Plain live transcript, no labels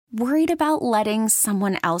Worried about letting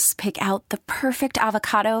someone else pick out the perfect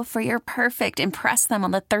avocado for your perfect impress them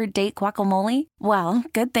on the third date guacamole? Well,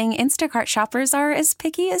 good thing Instacart shoppers are as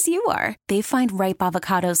picky as you are. They find ripe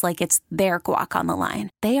avocados like it's their guac on the line.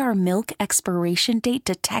 They are milk expiration date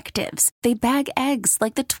detectives. They bag eggs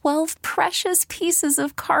like the 12 precious pieces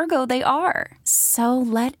of cargo they are. So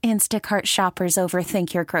let Instacart shoppers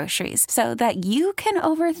overthink your groceries so that you can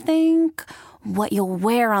overthink what you'll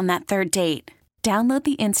wear on that third date. Download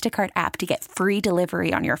the Instacart app to get free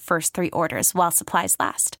delivery on your first 3 orders while supplies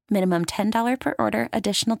last. Minimum $10 per order.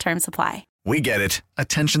 Additional terms apply. We get it.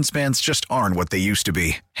 Attention spans just aren't what they used to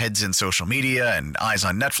be. Heads in social media and eyes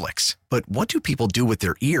on Netflix. But what do people do with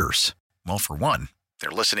their ears? Well, for one, they're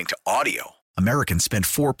listening to audio. Americans spend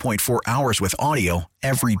 4.4 hours with audio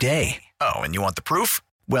every day. Oh, and you want the proof?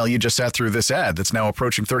 Well, you just sat through this ad that's now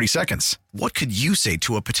approaching 30 seconds. What could you say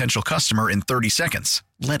to a potential customer in 30 seconds?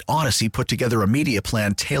 Let Odyssey put together a media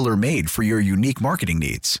plan tailor-made for your unique marketing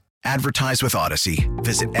needs. Advertise with Odyssey.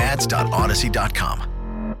 Visit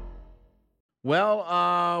ads.odyssey.com.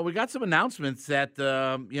 Well, we got some announcements that,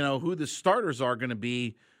 who the starters are going to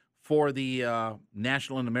be for the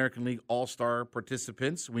National and American League All-Star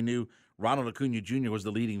participants. We knew Ronald Acuna Jr. was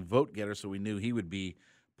the leading vote getter, so we knew he would be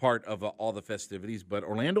part of all the festivities. But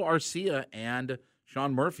Orlando Arcia and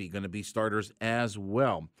Sean Murphy going to be starters as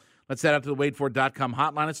well. Let's head out to the WadeFord.com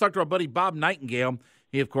hotline. Let's talk to our buddy Bob Nightengale.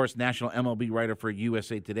 He, of course, national MLB writer for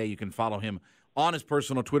USA Today. You can follow him on his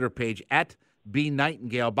personal Twitter page at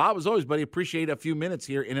 @BNightingale. Bob, as always, buddy, appreciate a few minutes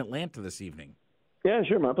here in Atlanta this evening. Yeah,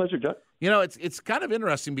 sure. My pleasure, Chuck. You know, it's kind of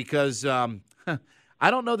interesting because I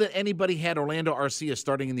don't know that anybody had Orlando Arcia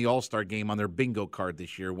starting in the All-Star game on their bingo card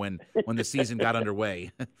this year when the season got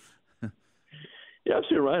underway. Yeah,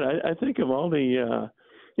 absolutely right. I think of all the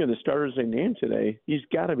the starters they named today, he's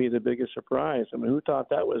got to be the biggest surprise. I mean, who thought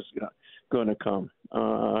that was going to come?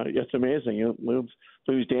 It's amazing. Lose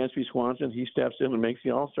Dansby Swanson, he steps in and makes the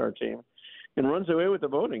All-Star team and runs away with the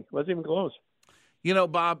voting. Wasn't even close. You know,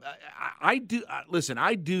 Bob, I do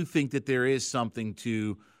think that there is something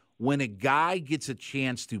to when a guy gets a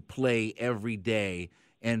chance to play every day,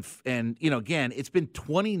 and again, it's been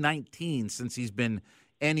 2019 since he's been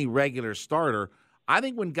any regular starter. I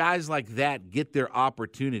think when guys like that get their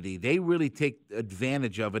opportunity, they really take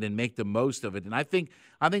advantage of it and make the most of it. And I think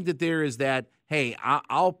that there is that, hey,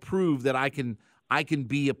 I'll prove that I can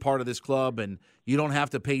be a part of this club, and you don't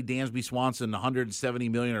have to pay Dansby Swanson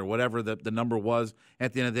 $170 million or whatever the number was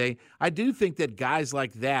at the end of the day. I do think that guys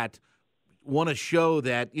like that want to show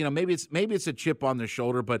that, maybe it's a chip on their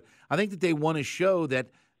shoulder, but I think that they want to show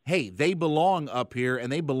that, hey, they belong up here and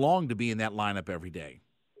they belong to be in that lineup every day.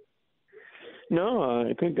 No,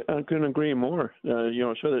 I couldn't agree more.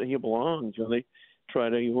 Show that he belongs. They try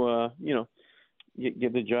to,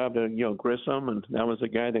 give the job to, Grissom, and that was the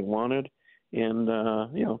guy they wanted. And,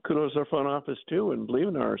 kudos to their front office, too, and believe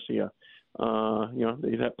in Arcia.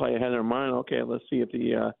 They probably had in their mind, okay, let's see if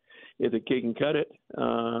the kid can cut it.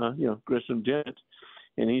 Grissom did,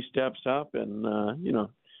 and he steps up, and,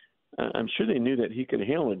 I'm sure they knew that he could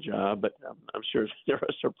handle the job, but I'm sure they're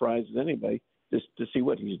as surprised as anybody just to see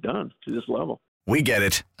what he's done to this level. We get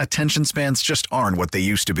it. Attention spans just aren't what they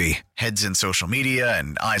used to be. Heads in social media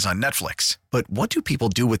and eyes on Netflix. But what do people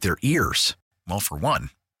do with their ears? Well, for one,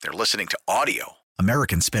 they're listening to audio.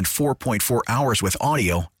 Americans spend 4.4 hours with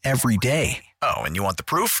audio every day. Oh, and you want the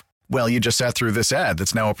proof? Well, you just sat through this ad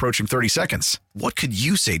that's now approaching 30 seconds. What could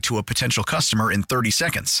you say to a potential customer in 30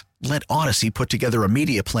 seconds? Let Odyssey put together a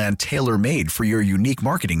media plan tailor-made for your unique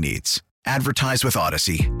marketing needs. Advertise with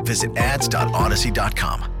Odyssey. Visit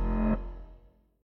ads.odyssey.com.